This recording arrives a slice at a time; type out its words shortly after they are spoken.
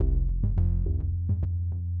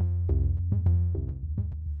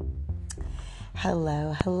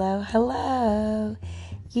Hello, hello, hello.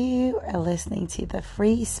 You are listening to the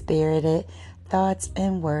Free Spirited Thoughts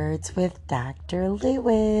and Words with Dr.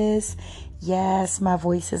 Lewis. Yes, my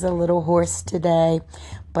voice is a little hoarse today,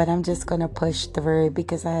 but I'm just going to push through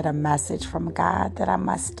because I had a message from God that I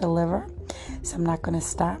must deliver. So I'm not going to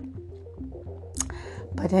stop.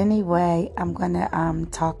 But anyway, I'm going to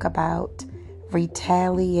talk about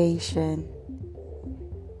retaliation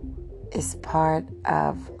is part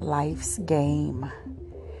of life's game.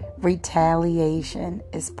 Retaliation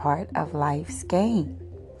is part of life's game.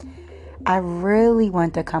 I really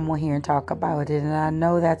want to come on here and talk about it, and I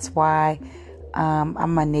know that's why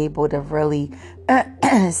I'm unable to really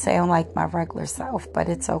sound like my regular self, but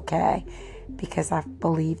it's okay because I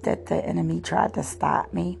believe that the enemy tried to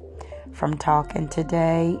stop me from talking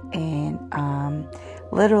today, and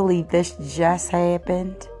literally this just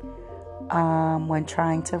happened when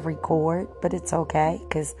trying to record, but it's okay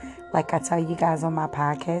because like I tell you guys on my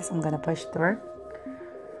podcast, I'm going to push through.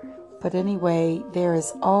 But anyway, there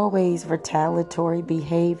is always retaliatory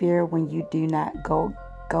behavior when you do not go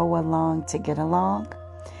along to get along.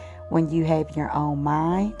 When you have your own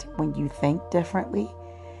mind, when you think differently,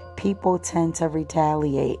 people tend to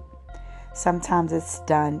retaliate. Sometimes it's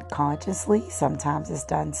done consciously, sometimes it's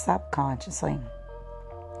done subconsciously.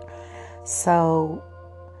 So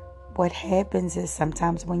what happens is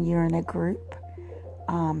sometimes when you're in a group,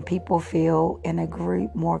 people feel in a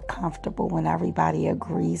group more comfortable when everybody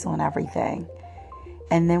agrees on everything.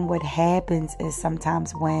 And then what happens is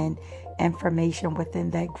sometimes when information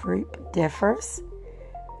within that group differs,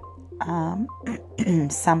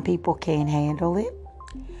 some people can't handle it.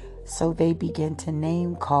 So they begin to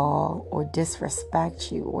name call or disrespect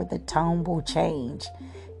you, or the tone will change.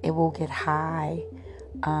 It will get high.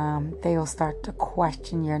 They'll start to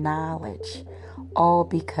question your knowledge, all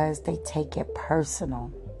because they take it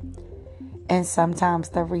personal. And sometimes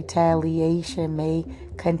the retaliation may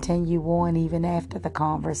continue on even after the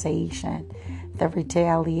conversation. The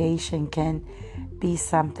retaliation can be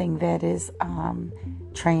something that is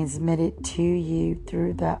transmitted to you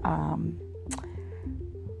through the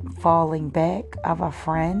falling back of a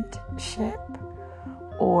friendship,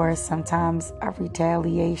 or sometimes a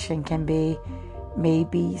retaliation can be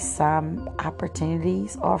maybe some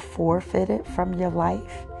opportunities are forfeited from your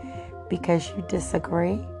life because you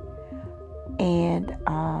disagree. And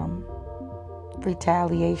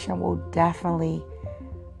retaliation will definitely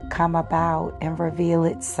come about and reveal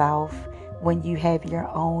itself when you have your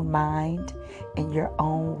own mind and your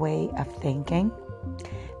own way of thinking.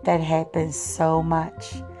 That happens so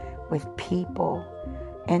much with people,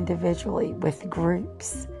 individually, with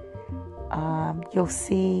groups. You'll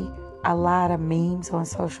see a lot of memes on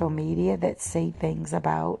social media that say things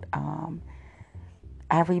about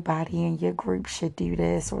everybody in your group should do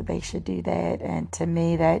this or they should do that. And to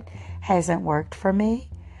me, that hasn't worked for me.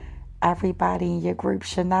 Everybody in your group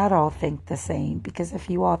should not all think the same, because if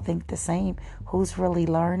you all think the same, who's really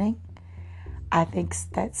learning? I think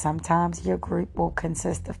that sometimes your group will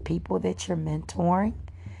consist of people that you're mentoring.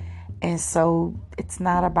 And so it's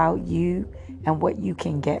not about you and what you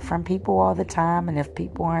can get from people all the time. And if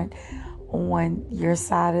people aren't on your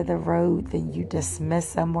side of the road, then you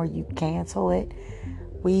dismiss them or you cancel it.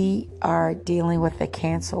 We are dealing with a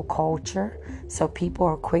cancel culture. So people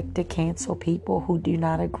are quick to cancel people who do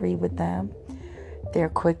not agree with them. They're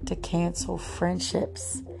quick to cancel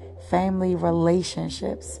friendships, family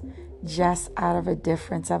relationships, just out of a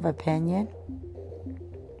difference of opinion.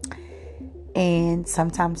 And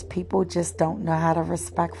sometimes people just don't know how to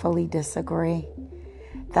respectfully disagree.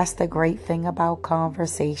 That's the great thing about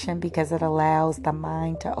conversation, because it allows the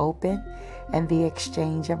mind to open and the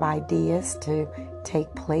exchange of ideas to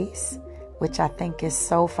take place, which I think is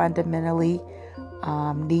so fundamentally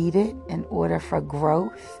needed in order for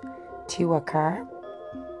growth to occur.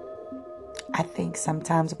 I think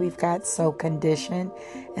sometimes we've got so conditioned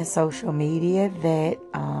in social media that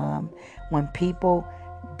when people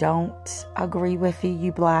don't agree with you,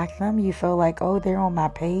 you block them. You feel like, oh, they're on my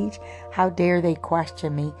page. How dare they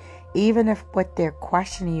question me? Even if what they're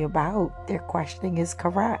questioning you about, their questioning is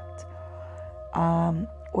correct.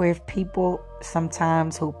 Or if people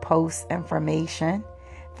sometimes who post information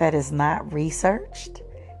that is not researched,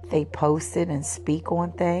 they post it and speak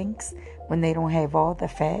on things when they don't have all the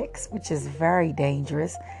facts, which is very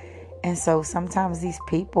dangerous. And so sometimes these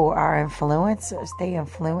people are influencers. They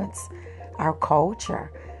influence our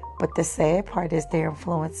culture. But the sad part is they're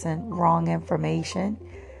influencing wrong information.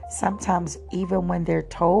 Sometimes even when they're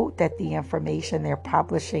told that the information they're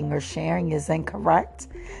publishing or sharing is incorrect,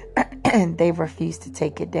 they refuse to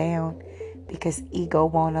take it down because ego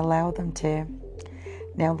won't allow them to.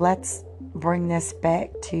 Now let's bring this back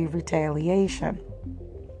to retaliation.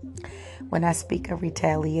 When I speak of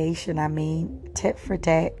retaliation, I mean tit for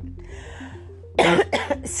tat.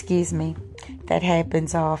 Excuse me. That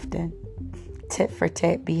happens often. Tit for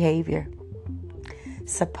tat behavior.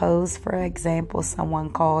 Suppose, for example, someone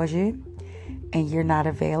calls you and you're not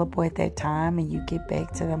available at that time and you get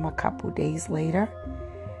back to them a couple days later.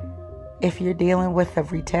 If you're dealing with a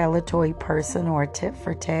retaliatory person or a tit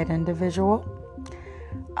for tat individual,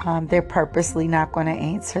 they're purposely not going to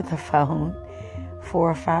answer the phone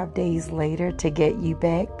 4 or 5 days later to get you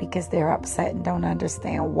back because they're upset and don't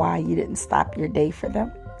understand why you didn't stop your day for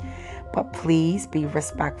them. But please be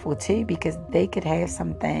respectful too, because they could have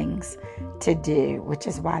some things to do, which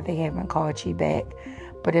is why they haven't called you back.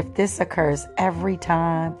 But if this occurs every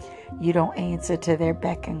time you don't answer to their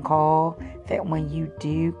beck and call, that when you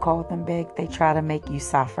do call them back, they try to make you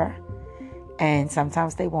suffer. And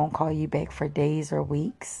sometimes they won't call you back for days or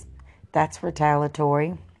weeks. That's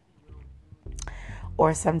retaliatory.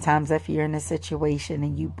 Or sometimes if you're in a situation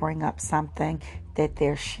and you bring up something that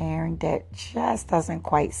they're sharing that just doesn't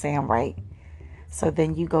quite sound right. So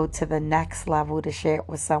then you go to the next level to share it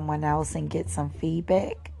with someone else and get some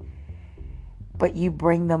feedback. But you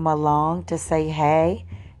bring them along to say, hey,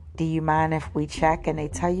 do you mind if we check? And they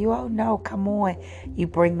tell you, oh no, come on. You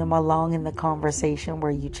bring them along in the conversation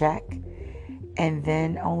where you check. And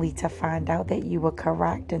then only to find out that you were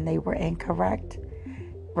correct and they were incorrect.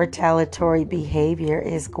 Retaliatory behavior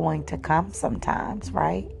is going to come sometimes,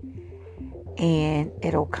 right? And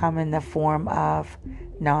it'll come in the form of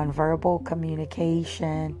nonverbal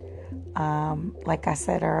communication. Like I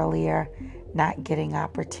said earlier, not getting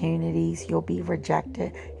opportunities. You'll be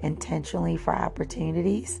rejected intentionally for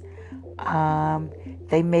opportunities.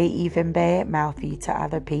 They may even badmouth you to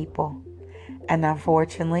other people. And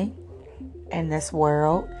unfortunately, in this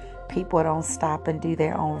world, people don't stop and do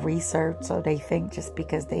their own research, so they think just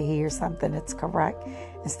because they hear something it's correct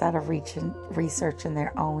instead of researching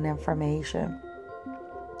their own information.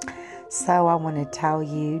 So I want to tell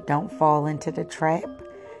you, don't fall into the trap.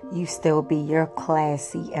 You still be your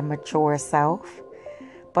classy and mature self.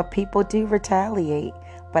 But people do retaliate.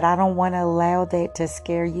 But I don't want to allow that to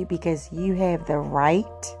scare you, because you have the right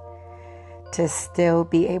to still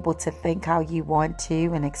be able to think how you want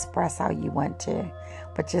to and express how you want to.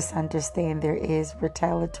 But just understand there is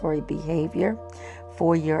retaliatory behavior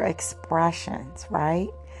for your expressions, right?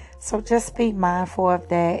 So just be mindful of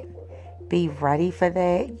that. Be ready for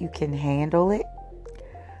that. You can handle it.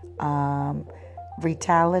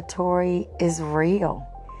 Retaliatory is real.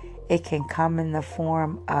 It can come in the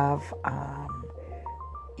form of,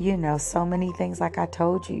 so many things like I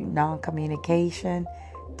told you. Non-communication,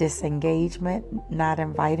 disengagement, not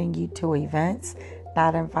inviting you to events,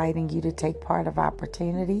 not inviting you to take part of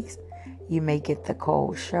opportunities. You may get the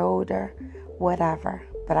cold shoulder, whatever.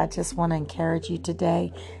 But I just want to encourage you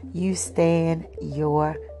today, you stand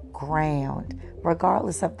your ground,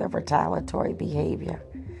 regardless of the retaliatory behavior.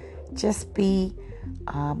 Just be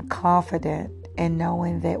confident in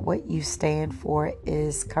knowing that what you stand for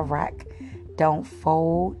is correct. Don't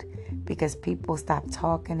fold because people stop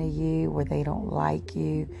talking to you, or they don't like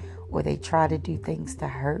you, or they try to do things to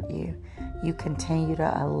hurt you. You continue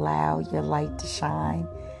to allow your light to shine.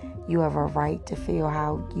 You have a right to feel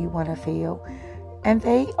how you want to feel. And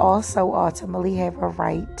they also ultimately have a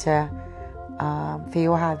right to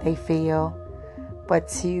feel how they feel. But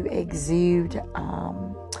to exude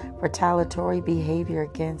retaliatory behavior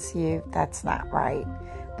against you, that's not right.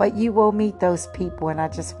 But you will meet those people, and I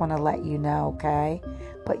just want to let you know, okay?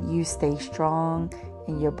 But you stay strong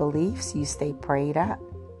in your beliefs. You stay prayed up.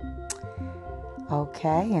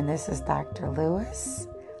 Okay, and this is Dr. Lewis.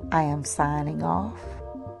 I am signing off.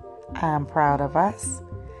 I am proud of us,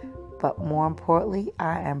 but more importantly,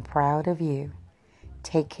 I am proud of you.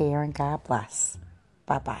 Take care and God bless.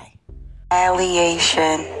 Bye-bye.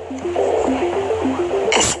 Retaliation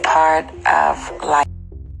is part of life.